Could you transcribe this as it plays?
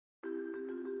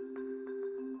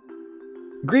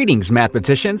Greetings,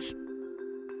 mathematicians!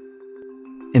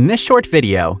 In this short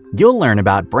video, you'll learn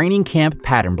about Brainingcamp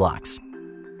Pattern Blocks.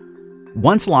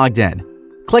 Once logged in,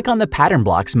 click on the Pattern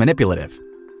Blocks manipulative.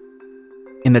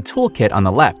 In the toolkit on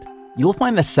the left, you'll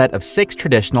find the set of 6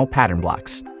 traditional pattern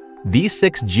blocks. These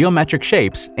 6 geometric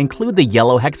shapes include the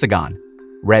yellow hexagon,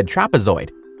 red trapezoid,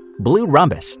 blue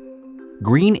rhombus,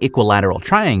 green equilateral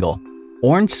triangle,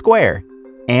 orange square,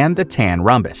 and the tan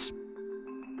rhombus.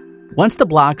 Once the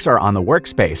blocks are on the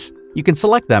workspace, you can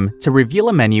select them to reveal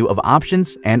a menu of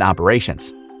options and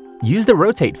operations. Use the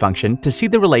rotate function to see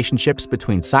the relationships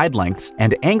between side lengths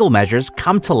and angle measures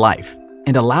come to life,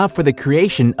 and allow for the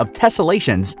creation of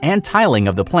tessellations and tiling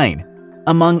of the plane,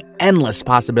 among endless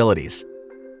possibilities.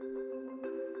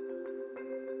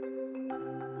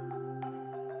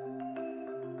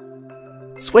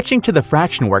 Switching to the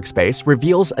fraction workspace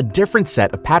reveals a different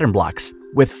set of pattern blocks,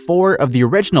 with 4 of the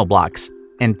original blocks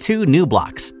and 2 new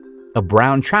blocks, a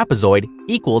brown trapezoid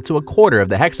equal to 1/4 of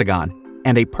the hexagon,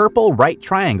 and a purple right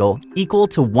triangle equal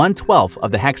to 1/12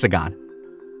 of the hexagon.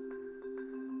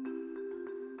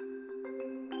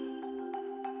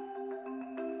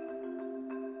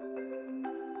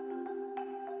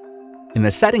 In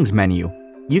the Settings menu,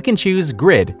 you can choose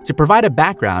Grid to provide a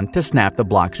background to snap the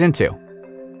blocks into.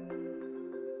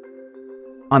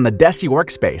 On the deci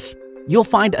workspace, you'll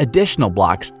find additional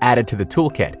blocks added to the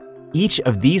toolkit. Each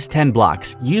of these 10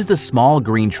 blocks use the small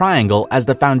green triangle as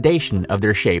the foundation of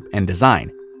their shape and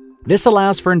design. This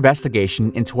allows for investigation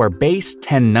into our base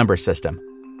 10 number system,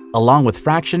 along with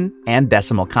fraction and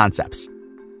decimal concepts.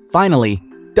 Finally,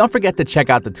 don't forget to check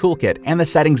out the toolkit and the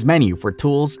Settings menu for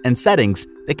tools and settings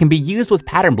that can be used with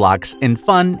pattern blocks in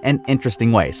fun and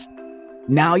interesting ways.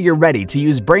 Now you're ready to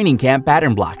use Brainingcamp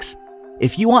Pattern Blocks.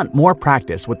 If you want more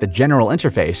practice with the general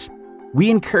interface, we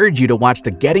encourage you to watch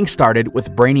the Getting Started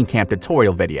with Brainingcamp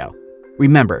tutorial video.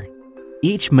 Remember,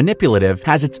 each manipulative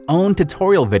has its own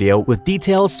tutorial video with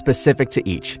details specific to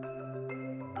each.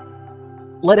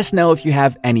 Let us know if you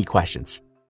have any questions.